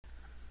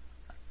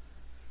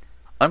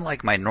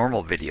Unlike my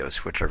normal videos,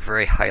 which are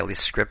very highly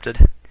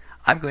scripted,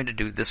 I'm going to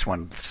do this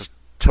one just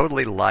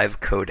totally live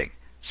coding.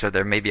 So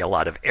there may be a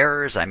lot of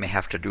errors, I may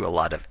have to do a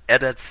lot of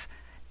edits,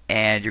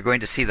 and you're going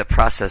to see the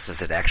process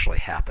as it actually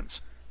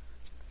happens.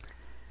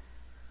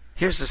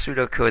 Here's the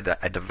pseudocode that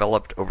I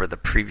developed over the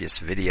previous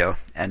video,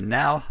 and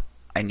now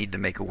I need to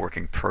make a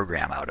working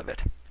program out of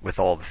it with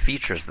all the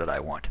features that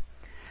I want.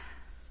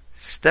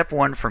 Step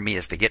one for me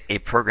is to get a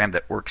program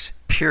that works,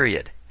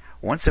 period.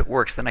 Once it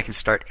works, then I can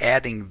start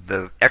adding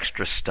the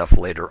extra stuff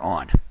later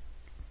on.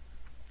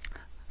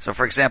 So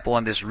for example,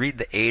 on this read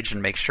the age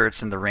and make sure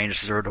it's in the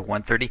range 0 to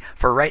 130,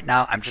 for right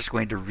now I'm just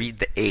going to read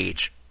the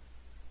age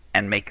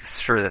and make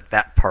sure that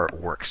that part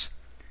works.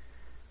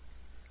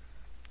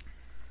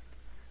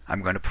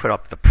 I'm going to put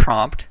up the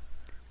prompt,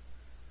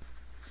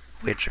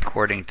 which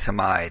according to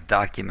my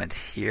document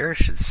here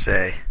should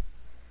say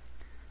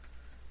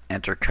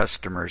enter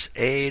customer's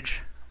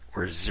age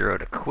or 0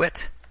 to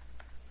quit.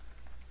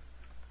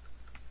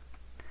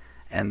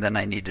 And then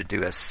I need to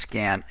do a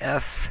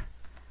scanf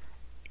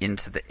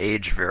into the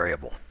age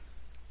variable.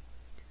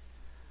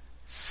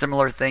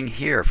 Similar thing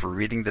here for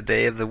reading the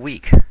day of the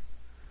week.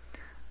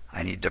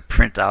 I need to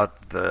print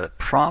out the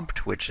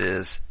prompt, which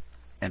is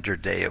enter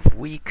day of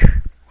week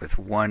with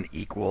 1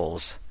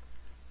 equals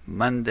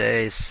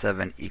Monday,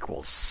 7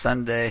 equals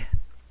Sunday,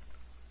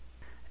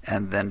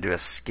 and then do a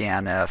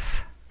scanf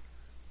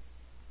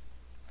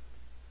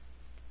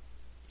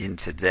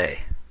into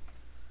day.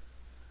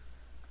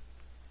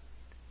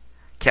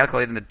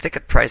 Calculating the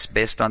ticket price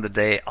based on the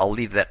day, I'll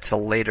leave that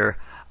till later.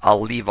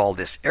 I'll leave all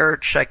this error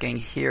checking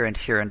here and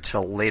here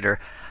until later.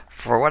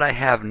 For what I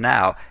have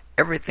now,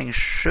 everything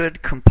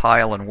should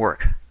compile and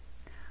work.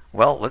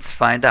 Well, let's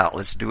find out.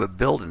 Let's do a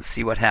build and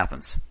see what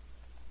happens.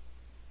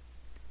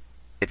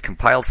 It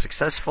compiled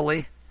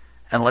successfully,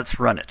 and let's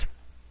run it.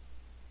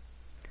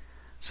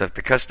 So if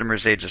the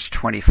customer's age is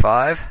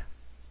 25,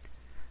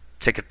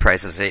 ticket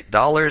price is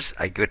 $8,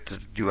 I get to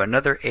do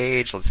another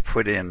age. Let's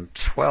put in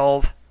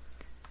 12.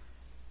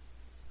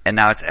 And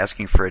now it's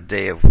asking for a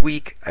day of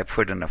week. I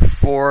put in a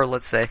 4,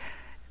 let's say.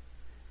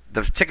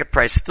 The ticket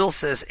price still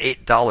says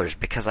 $8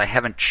 because I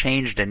haven't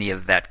changed any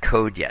of that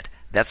code yet.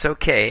 That's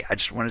okay. I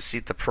just want to see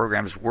if the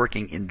program's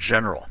working in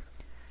general.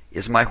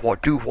 Is my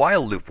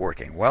do-while loop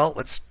working? Well,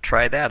 let's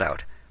try that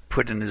out.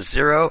 Put in a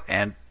 0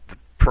 and the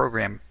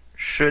program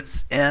should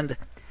end,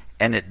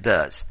 and it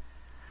does.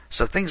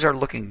 So things are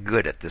looking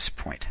good at this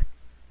point.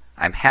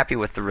 I'm happy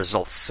with the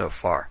results so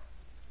far.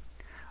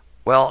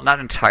 Well, not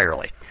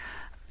entirely.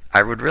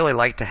 I would really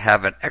like to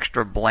have an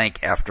extra blank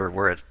after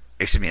where it,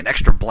 an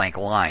extra blank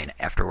line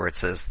after where it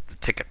says the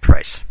ticket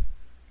price.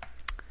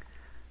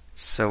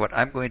 So what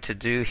I'm going to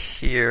do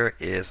here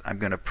is I'm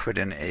going to put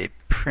in a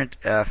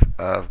printf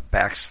of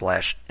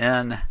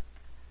 \n,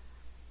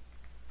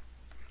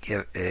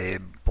 give a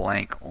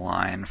blank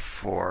line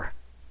for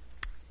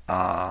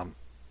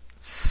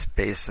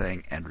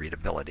spacing and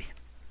readability.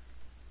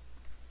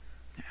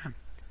 Yeah.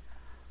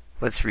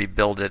 Let's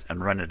rebuild it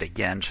and run it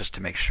again just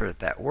to make sure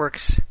that that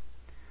works.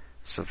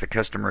 So if the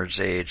customer's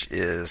age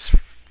is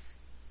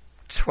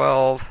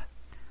 12,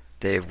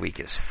 day of week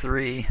is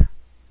 3,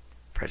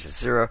 price is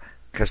 0,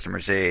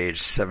 customer's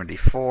age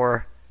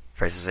 74,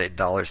 price is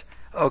 $8.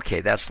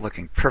 Okay, that's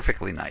looking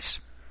perfectly nice.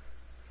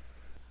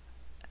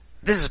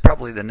 This is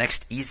probably the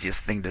next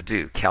easiest thing to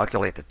do,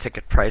 calculate the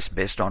ticket price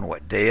based on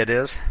what day it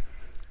is.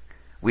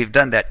 We've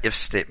done that if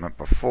statement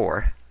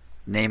before,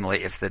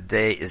 namely if the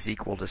day is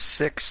equal to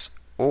 6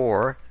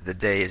 or the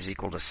day is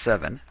equal to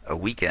 7, a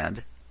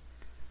weekend,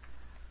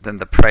 then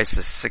the price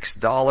is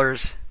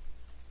 $6.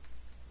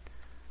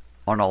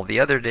 On all the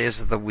other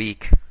days of the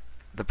week,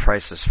 the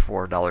price is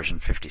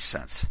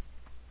 $4.50.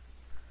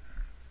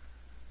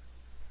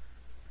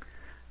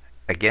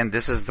 Again,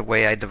 this is the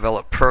way I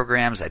develop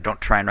programs. I don't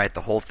try and write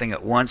the whole thing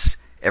at once.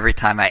 Every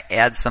time I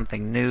add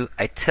something new,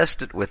 I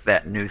test it with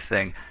that new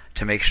thing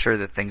to make sure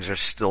that things are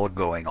still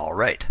going all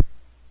right.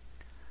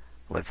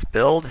 Let's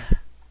build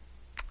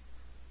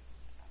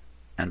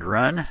and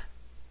run.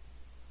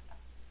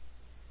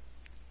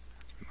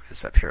 Move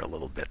this up here a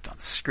little bit on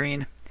the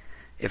screen.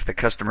 If the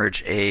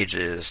customer's age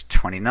is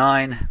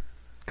 29,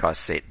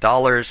 costs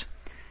 $8.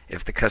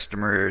 If the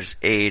customer's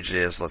age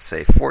is, let's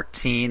say,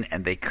 14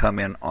 and they come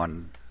in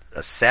on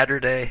a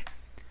Saturday,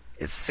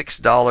 it's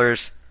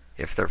 $6.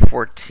 If they're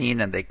 14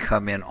 and they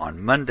come in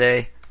on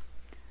Monday,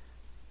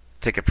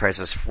 ticket price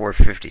is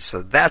 $4.50.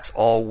 So that's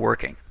all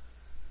working.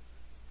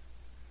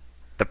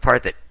 The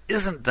part that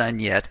isn't done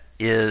yet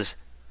is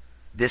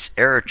this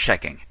error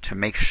checking to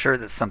make sure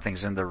that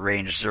something's in the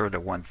range 0 to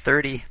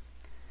 130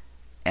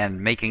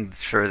 and making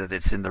sure that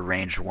it's in the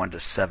range 1 to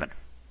 7.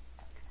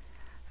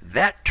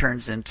 That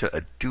turns into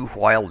a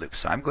do-while loop.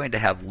 So I'm going to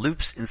have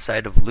loops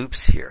inside of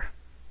loops here.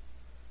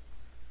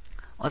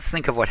 Let's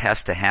think of what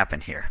has to happen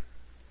here.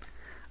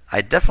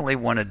 I definitely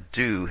want to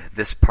do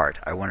this part.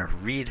 I want to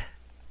read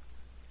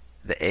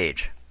the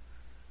age.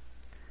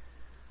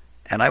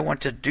 And I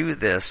want to do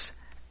this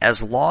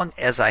as long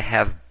as I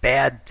have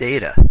bad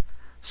data.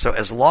 So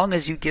as long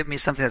as you give me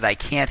something that I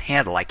can't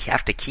handle, I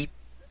have to keep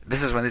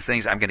This is one of these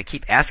things I'm going to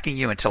keep asking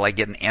you until I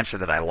get an answer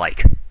that I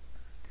like.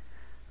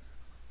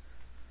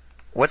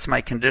 What's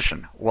my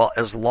condition? Well,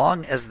 as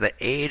long as the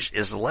age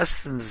is less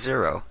than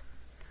 0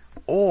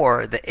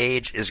 or the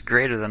age is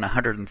greater than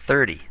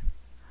 130,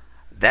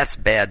 that's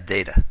bad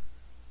data.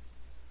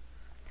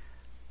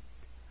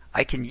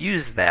 I can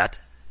use that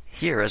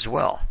here as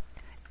well.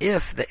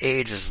 If the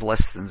age is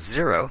less than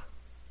 0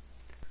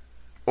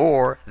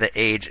 or the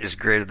age is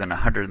greater than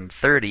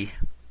 130,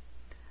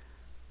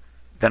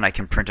 then I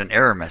can print an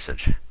error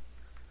message.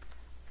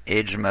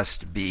 Age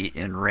must be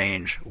in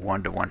range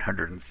 1 to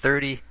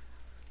 130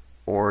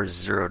 or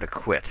 0 to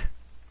quit.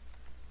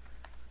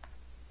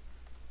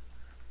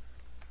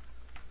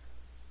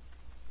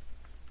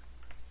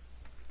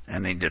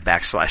 And I did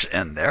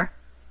 \n there.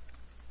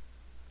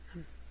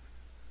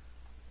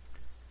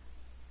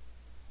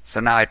 So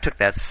now I took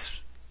that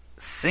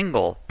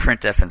single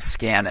printf and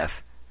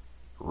scanf,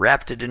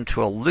 wrapped it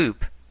into a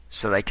loop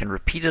so that I can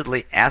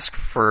repeatedly ask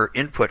for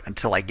input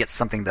until I get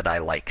something that I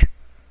like.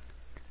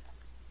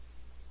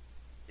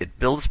 It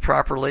builds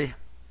properly.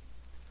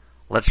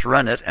 Let's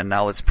run it, and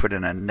now let's put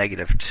in a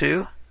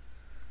 -2.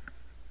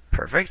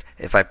 Perfect.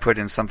 If I put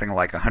in something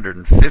like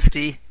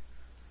 150,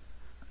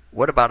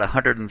 what about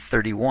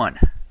 131?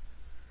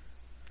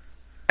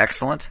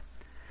 Excellent.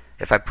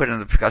 If I put in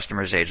the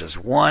customer's age as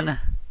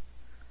 1,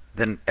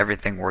 then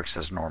everything works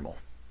as normal.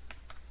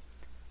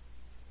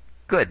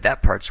 Good,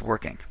 that part's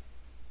working.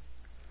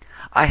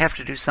 I have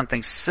to do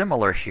something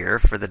similar here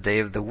for the day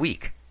of the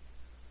week,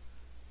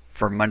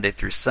 for Monday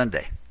through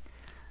Sunday.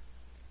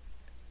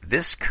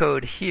 This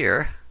code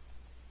here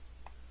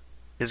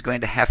is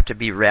going to have to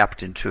be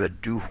wrapped into a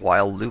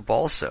do-while loop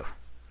also.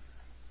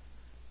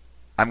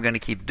 I'm going to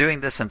keep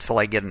doing this until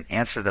I get an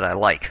answer that I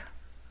like.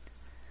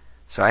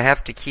 So I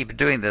have to keep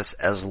doing this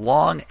as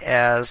long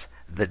as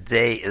the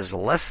day is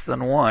less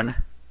than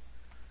 1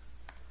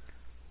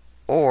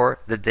 or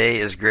the day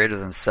is greater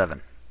than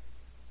 7.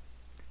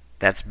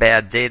 That's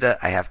bad data.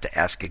 I have to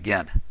ask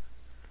again.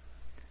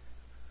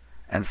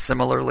 And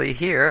similarly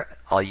here,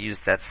 I'll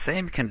use that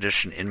same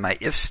condition in my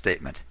if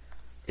statement.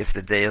 If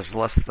the day is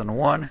less than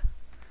 1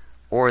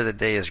 or the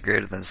day is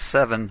greater than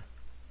 7,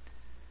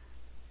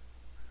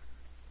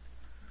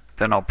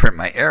 then I'll print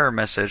my error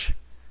message,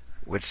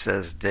 which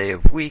says day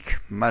of week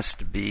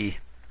must be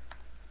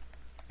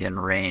in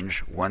range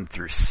 1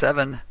 through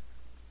 7.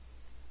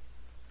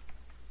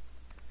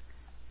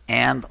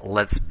 And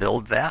let's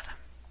build that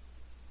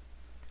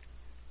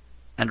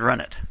and run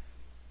it.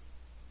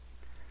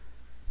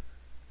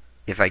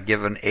 If I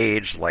give an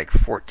age like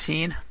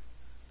 14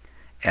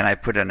 and I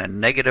put in a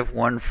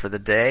 -1 for the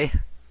day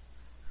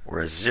or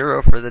a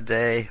 0 for the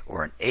day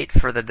or an 8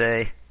 for the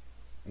day,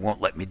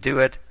 won't let me do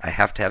it. I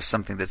have to have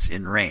something that's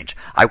in range.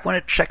 I want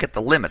to check at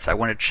the limits. I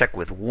want to check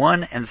with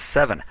 1 and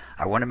 7.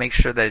 I want to make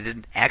sure that I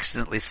didn't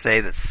accidentally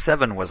say that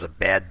 7 was a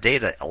bad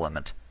data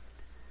element.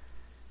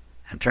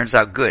 And it turns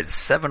out good.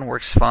 7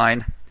 works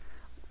fine.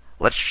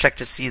 Let's check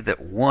to see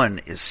that 1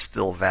 is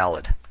still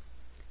valid.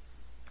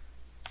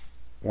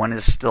 1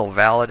 is still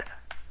valid,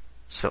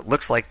 so it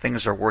looks like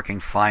things are working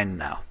fine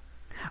now.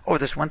 Oh,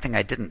 there's one thing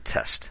I didn't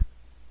test.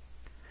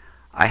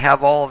 I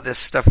have all of this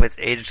stuff with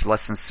age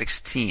less than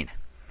 16.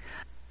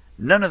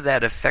 None of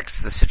that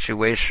affects the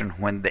situation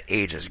when the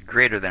age is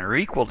greater than or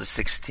equal to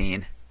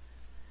 16,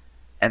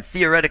 and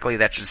theoretically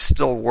that should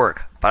still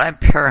work, but I'm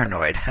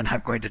paranoid and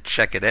I'm going to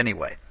check it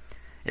anyway.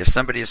 If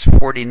somebody is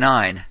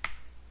 49,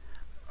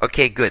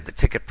 okay, good, the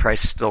ticket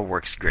price still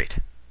works great.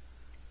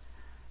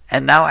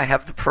 And now I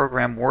have the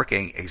program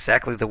working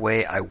exactly the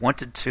way I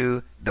wanted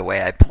to, the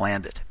way I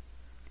planned it.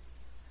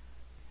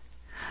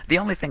 The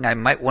only thing I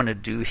might want to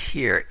do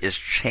here is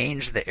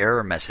change the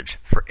error message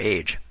for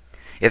age.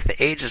 If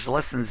the age is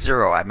less than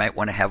 0, I might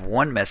want to have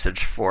one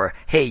message for,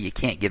 hey, you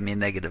can't give me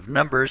negative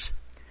numbers.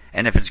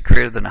 And if it's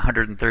greater than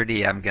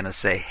 130, I'm going to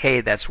say, hey,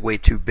 that's way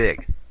too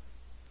big.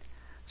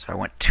 So I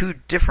want 2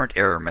 different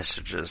error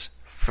messages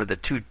for the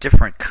 2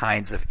 different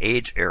kinds of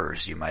age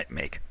errors you might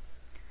make.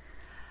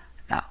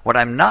 Now, what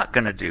I'm not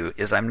going to do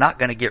is I'm not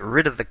going to get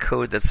rid of the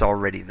code that's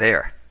already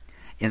there.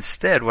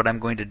 Instead, what I'm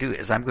going to do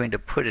is I'm going to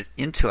put it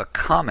into a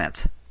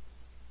comment.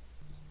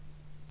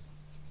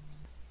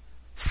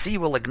 C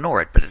will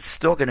ignore it, but it's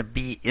still going to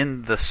be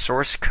in the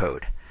source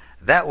code.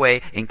 That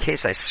way, in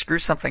case I screw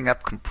something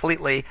up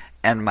completely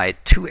and my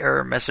 2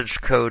 error message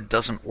code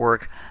doesn't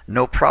work,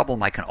 no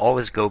problem. I can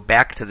always go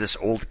back to this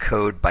old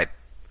code by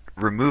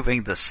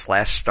removing the /*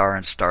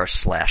 and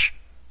 */.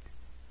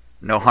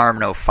 No harm,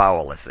 no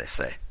foul, as they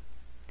say.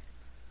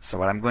 So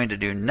what I'm going to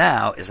do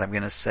now is I'm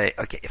going to say,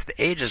 okay, if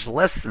the age is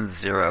less than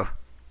 0,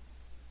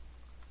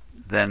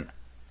 then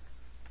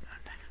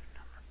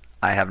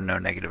I have no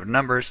negative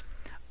numbers.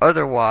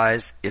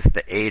 Otherwise, if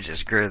the age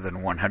is greater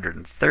than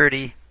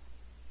 130,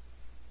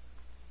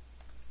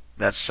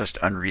 that's just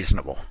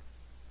unreasonable.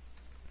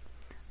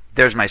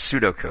 There's my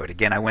pseudocode.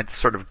 Again, I went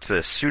sort of to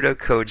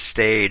pseudocode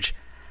stage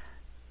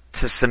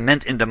to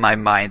cement into my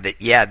mind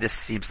that, yeah, this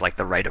seems like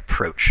the right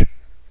approach.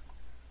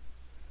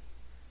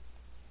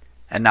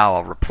 And now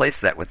I'll replace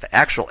that with the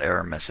actual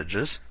error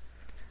messages.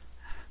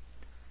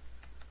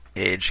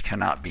 age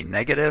cannot be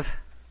negative.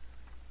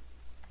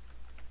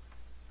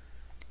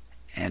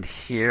 And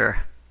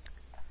here,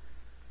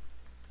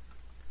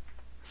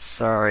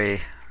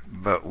 sorry,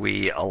 but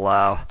we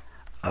allow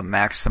a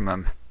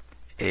maximum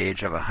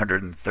age of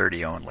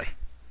 130 only.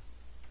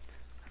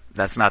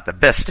 That's not the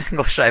best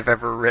English I've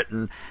ever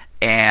written,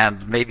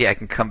 and maybe I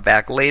can come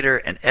back later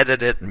and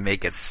edit it and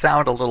make it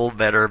sound a little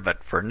better,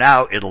 but for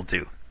now it'll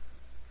do.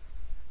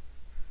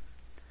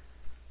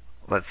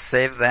 Let's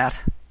save that,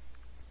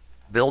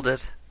 build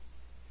it,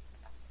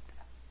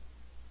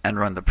 and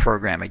run the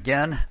program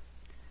again.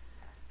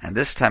 And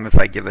this time if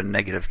I give a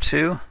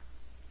 -2,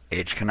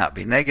 age cannot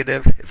be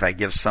negative. If I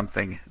give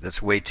something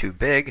that's way too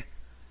big,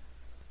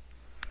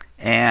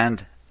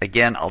 and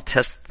again I'll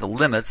test the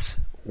limits,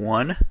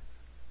 1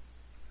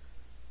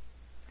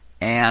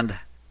 and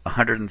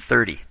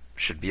 130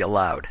 should be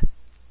allowed,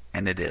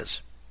 and it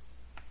is.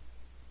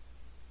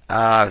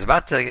 I was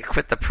about to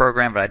quit the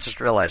program, but I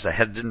just realized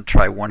I didn't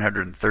try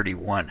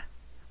 131.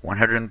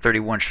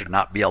 131 should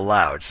not be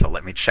allowed, so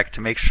let me check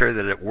to make sure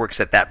that it works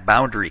at that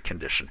boundary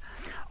condition.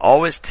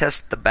 Always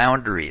test the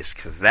boundaries,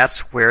 because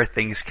that's where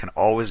things can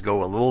always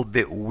go a little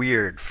bit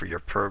weird for your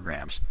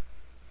programs.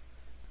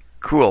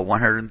 Cool,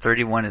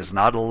 131 is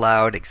not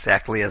allowed,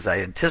 exactly as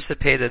I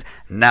anticipated.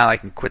 Now I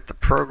can quit the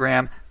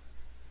program.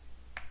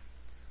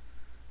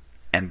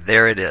 And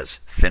there it is,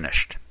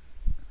 finished.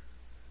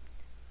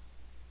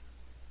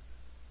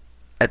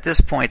 At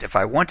this point, if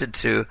I wanted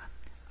to,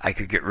 I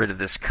could get rid of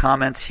this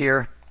comment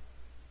here,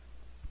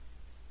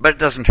 but it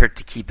doesn't hurt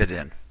to keep it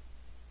in.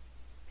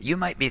 You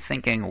might be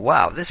thinking,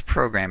 wow, this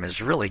program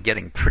is really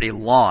getting pretty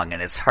long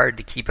and it's hard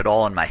to keep it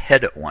all in my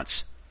head at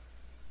once.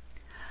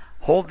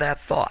 Hold that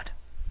thought.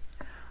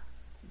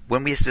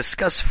 When we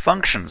discuss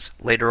functions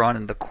later on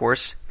in the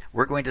course,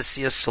 we're going to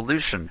see a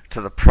solution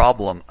to the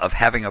problem of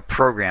having a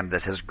program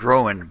that has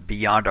grown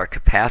beyond our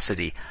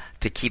capacity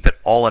to keep it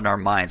all in our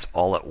minds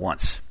all at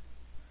once.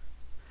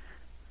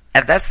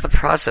 And that's the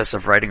process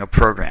of writing a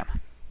program.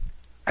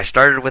 I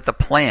started with a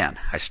plan.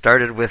 I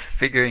started with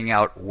figuring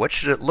out what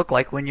should it look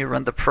like when you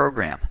run the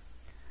program.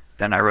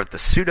 Then I wrote the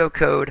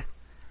pseudocode.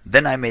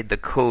 Then I made the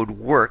code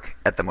work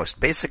at the most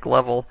basic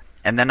level.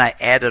 And then I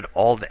added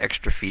all the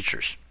extra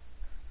features.